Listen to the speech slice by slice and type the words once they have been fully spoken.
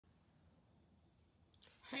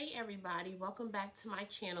Hey everybody, welcome back to my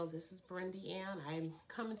channel. This is Brenda Ann. I'm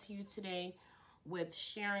coming to you today with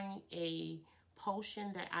sharing a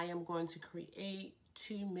potion that I am going to create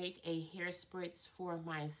to make a hair spritz for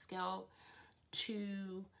my scalp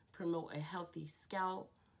to promote a healthy scalp,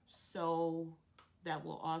 so that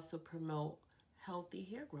will also promote healthy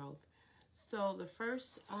hair growth. So the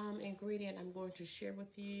first ingredient I'm going to share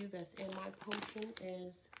with you that's in my potion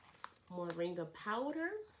is moringa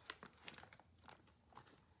powder.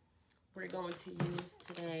 We're going to use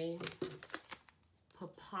today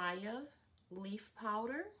papaya leaf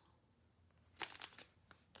powder,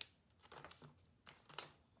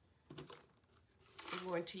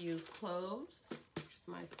 we're going to use cloves, which is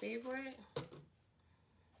my favorite.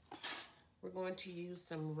 We're going to use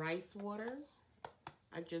some rice water.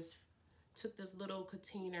 I just took this little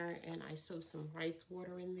container and I soaked some rice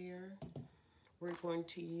water in there. We're going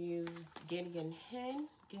to use guinea hen.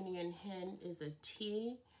 Guinea hen is a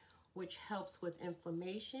tea which helps with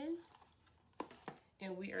inflammation.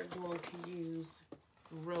 And we are going to use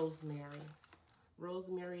rosemary.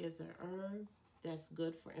 Rosemary is an herb that's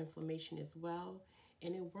good for inflammation as well.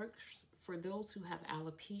 And it works for those who have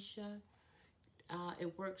alopecia.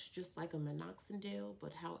 It works just like a minoxidil,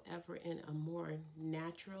 but however in a more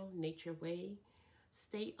natural, nature way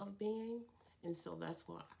state of being. And so that's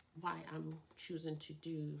why I'm choosing to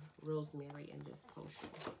do rosemary in this potion.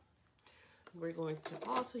 We're going to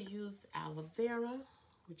also use aloe vera,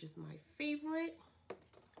 which is my favorite.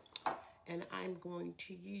 And I'm going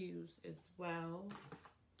to use as well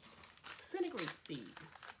fenugreek seed.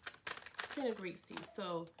 Fenugreek seed.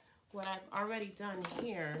 So what I've already done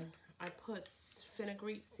here, I put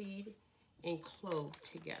fenugreek seed and clove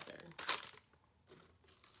together.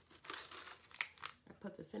 I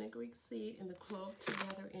put the fenugreek seed and the clove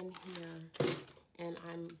together in here. And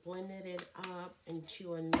I'm blending it up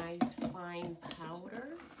into a nice fine powder.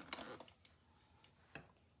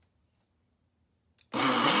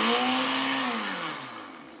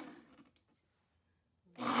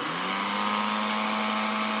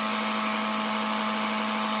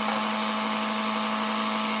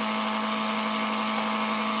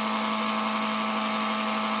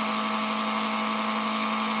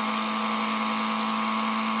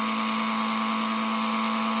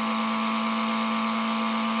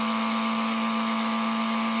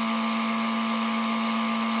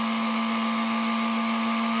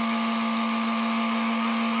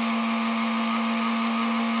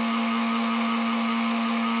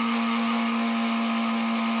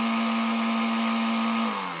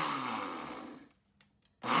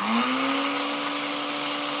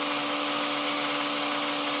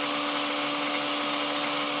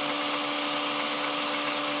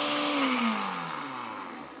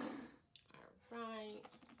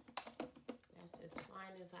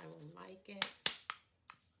 As I would like it.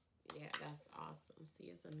 Yeah, that's awesome.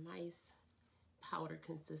 See, it's a nice powder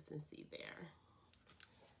consistency there.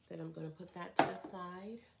 Then I'm going to put that to the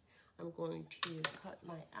side. I'm going to cut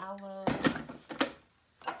my aloe.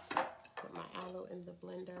 Put my aloe in the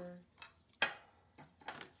blender.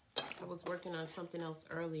 I was working on something else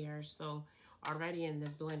earlier, so already in the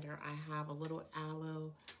blender I have a little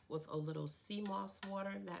aloe with a little sea moss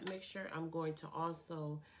water. That mixture, I'm going to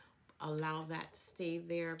also allow that to stay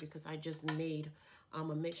there because I just made a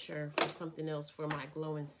mixture for something else for my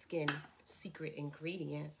glowing skin secret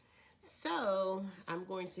ingredient. So I'm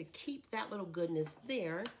going to keep that little goodness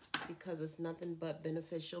there because it's nothing but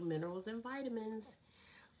beneficial minerals and vitamins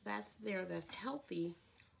that's there, that's healthy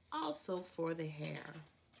also for the hair.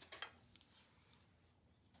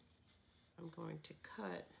 I'm going to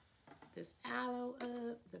cut this aloe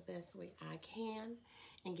up the best way I can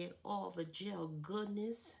and get all the gel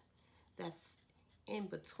goodness that's in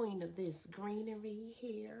between of this greenery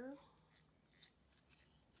here.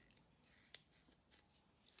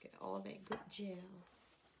 Get all that good gel.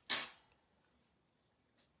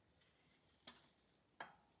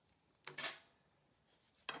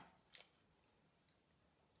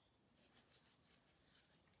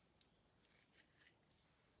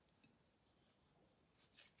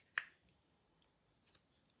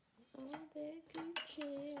 All that good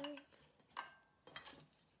gel.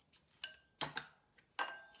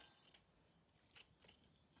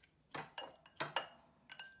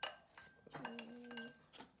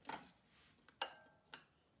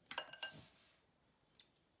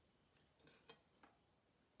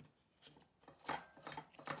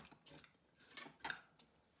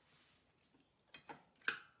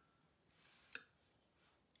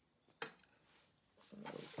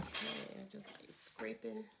 Okay, I'm just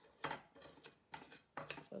scraping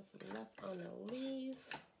what's left on the leaf.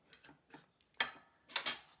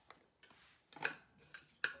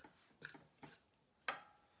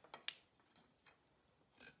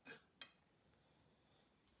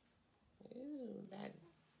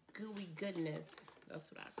 goodness.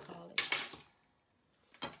 That's what I call it.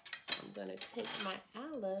 So I'm gonna take my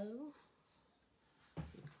aloe. Let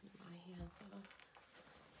me clean my hands off.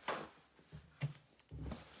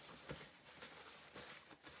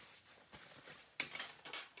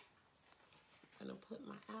 I'm gonna put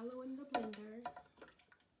my aloe in the blender.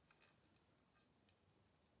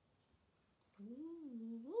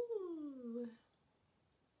 Ooh.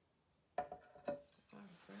 All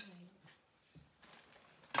right.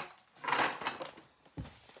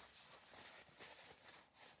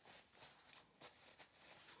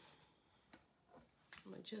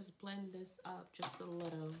 I'm gonna just blend this up just a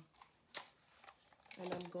little.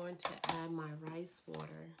 And I'm going to add my rice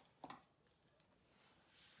water.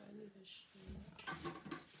 I need a strainer.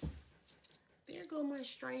 There go my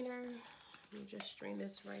strainer. Let me just strain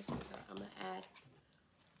this rice water. I'm gonna add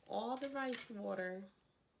all the rice water.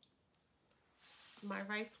 My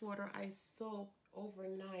rice water I soaked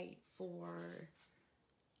overnight for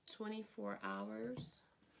 24 hours.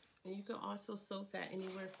 And you can also soak that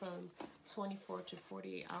anywhere from 24 to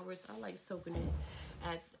 48 hours. I like soaking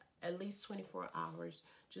it at least 24 hours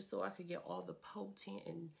just so I could get all the potency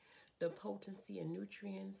and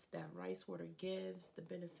nutrients that rice water gives. The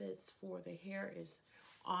benefits for the hair is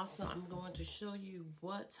awesome. I'm going to show you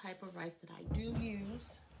what type of rice that I do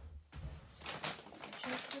use.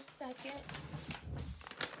 Just a second.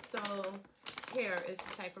 So here is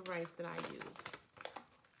the type of rice that I use.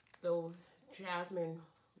 The jasmine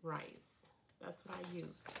rice. That's what I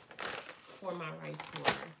use for my rice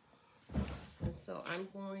water. And so I'm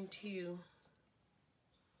going to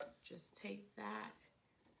just take that,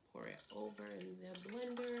 pour it over in the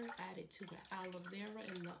blender, add it to the aloe vera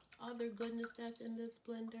and the other goodness that's in this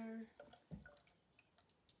blender.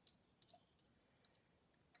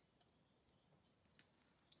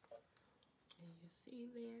 And you see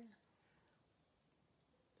there,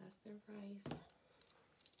 that's the rice.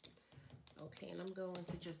 Okay, and I'm going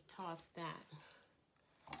to just toss that.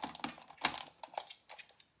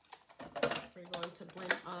 We're going to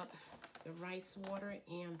blend up the rice water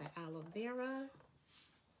and the aloe vera.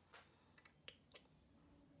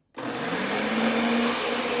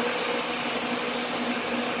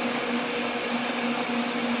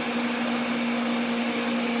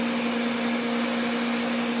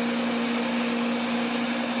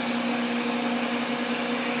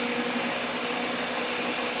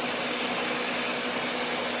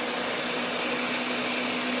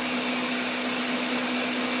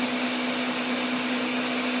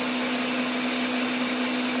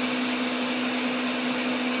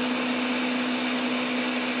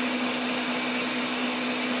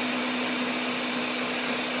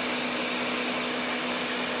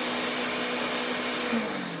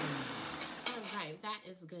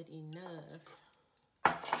 Good enough.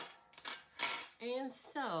 And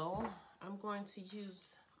so I'm going to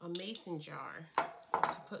use a mason jar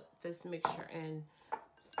to put this mixture in.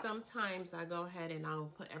 Sometimes I go ahead and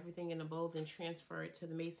I'll put everything in a bowl and transfer it to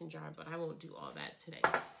the mason jar, but I won't do all that today.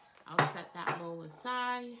 I'll set that bowl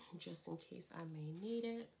aside just in case I may need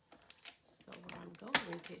it. So what I'm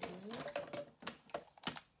going to do,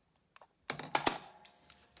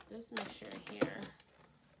 this mixture here,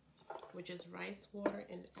 which is rice water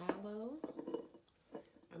and aloe.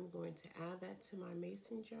 I'm going to add that to my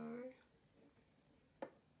mason jar,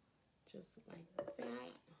 just like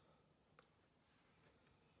that.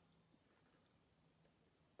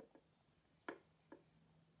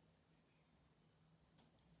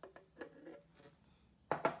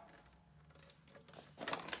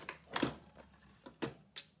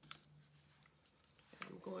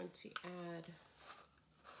 I'm going to add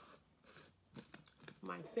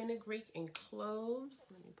my fenugreek and cloves.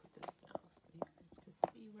 Let me put this down so you guys can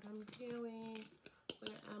see what I'm doing. I'm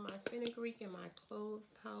going to add my fenugreek and my clove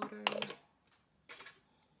powder.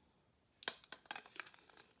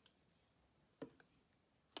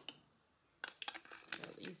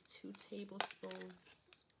 At least 2 tablespoons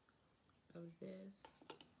of this.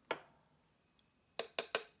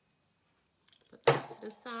 Put that to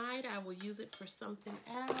the side. I will use it for something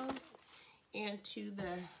else. And to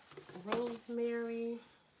the rosemary,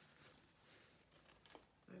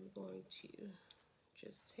 I'm going to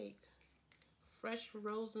just take fresh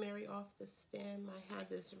rosemary off the stem. I have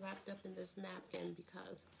this wrapped up in this napkin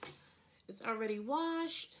because it's already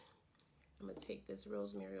washed. I'm going to take this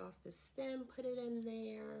rosemary off the stem, put it in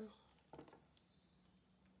there.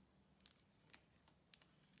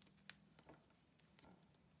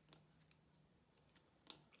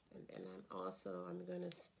 And then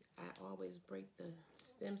I always break the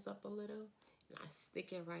stems up a little and I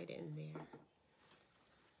stick it right in there.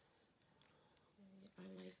 I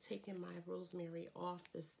like taking my rosemary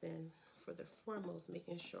off the stem for the foremost,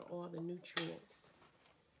 making sure all the nutrients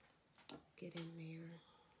get in there.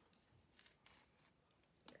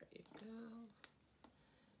 There you go.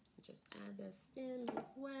 Just add the stems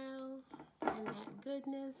as well, and that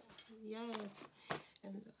goodness, yes.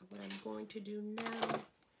 And what I'm going to do now,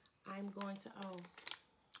 I'm going to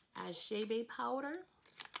add shea butter powder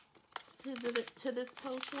to this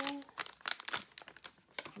potion.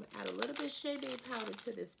 I'm gonna add a little bit of shea butter powder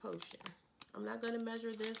to this potion. I'm not going to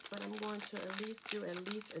measure this, but I'm going to at least do a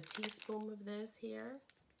teaspoon of this here.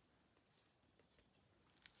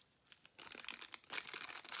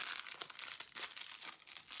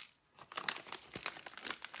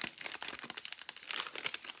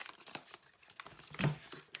 I'm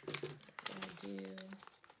going to do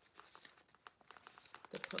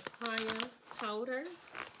the papaya powder.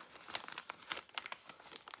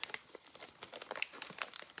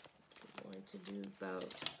 I'm going to do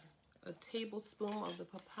about a tablespoon of the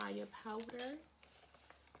papaya powder.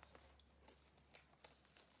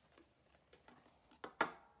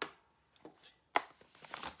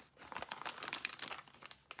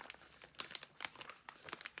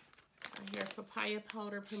 I hear papaya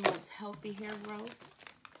powder promotes healthy hair growth.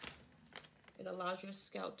 It allows your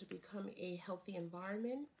scalp to become a healthy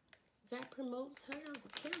environment that promotes hair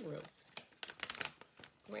growth.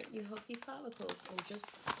 Grant you healthy follicles, and just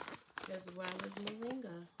as well as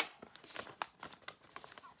moringa.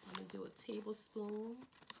 I'm going to do a tablespoon,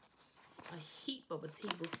 a heap of a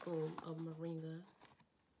tablespoon of moringa.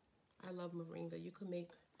 I love moringa. You can make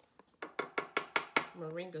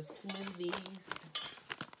moringa smoothies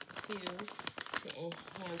too to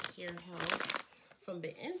enhance your health from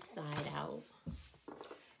the inside out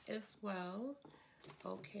as well.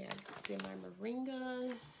 Okay, I did my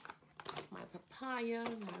moringa, my papaya,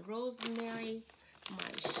 my rosemary,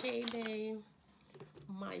 my shea butter,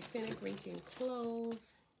 my fenugreek and clove,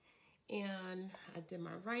 and I did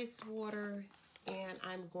my rice water, and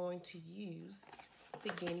I'm going to use the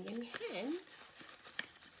guinea hen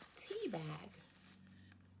tea bag,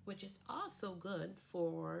 which is also good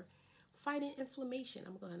for fighting inflammation.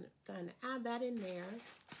 I'm going to add that in there.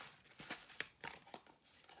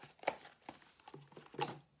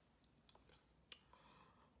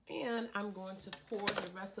 And I'm going to pour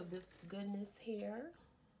the rest of this goodness here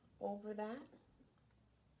over that.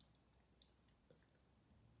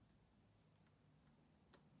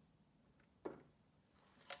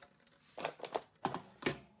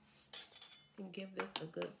 And give this a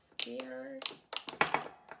good stir.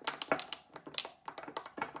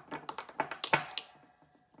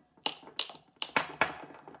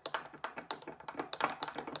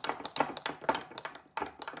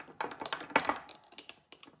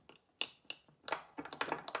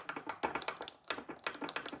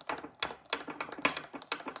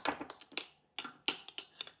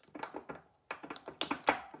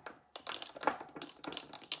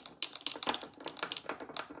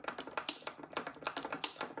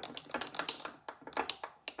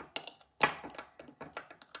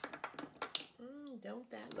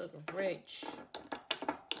 Don't that look rich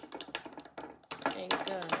and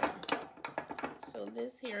good? So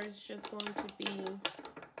this here is just going to be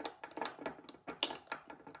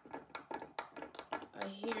a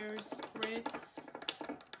hair spritz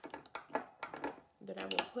that I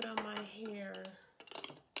will put on my hair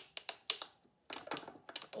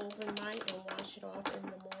overnight and wash it off in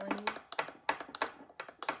the morning.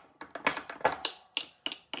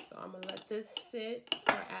 So I'm going to let this sit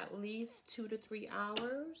for at least 2 to 3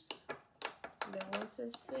 hours. And then once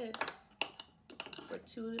it sits for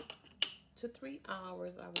 2 to 3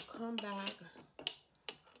 hours, I will come back,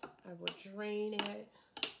 I will drain it,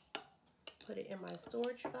 put it in my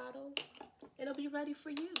storage bottle, and it'll be ready for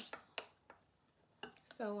use.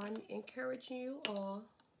 So I'm encouraging you all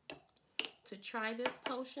to try this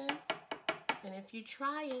potion, and if you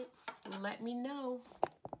try it, let me know,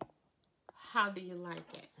 how do you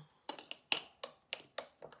like it?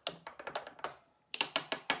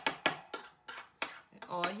 And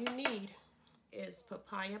all you need is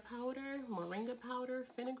papaya powder, moringa powder,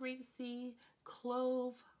 fenugreek seed,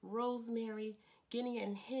 clove, rosemary, guinea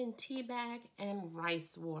hen tea bag, and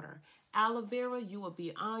rice water. Aloe vera, you will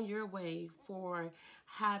be on your way for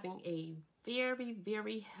having a very,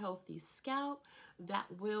 very healthy scalp that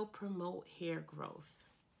will promote hair growth.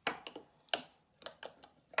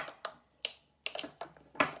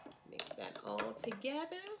 Mix that all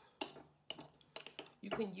together. You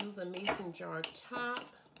can use a mason jar top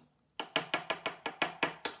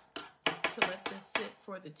to let this sit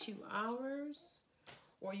for the 2 hours,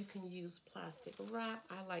 or you can use plastic wrap.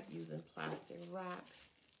 I like using plastic wrap.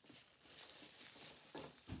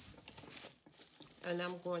 And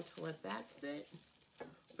I'm going to let that sit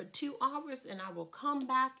for 2 hours, and I will come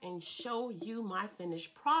back and show you my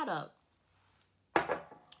finished product.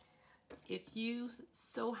 If you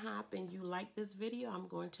so happen you like this video, I'm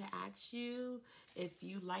going to ask you, if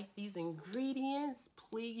you like these ingredients,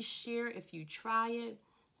 please share. If you try it,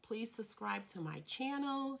 please subscribe to my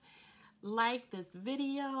channel. Like this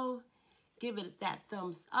video. Give it that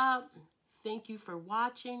thumbs up. Thank you for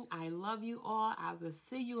watching. I love you all. I will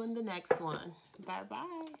see you in the next one.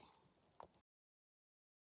 Bye-bye.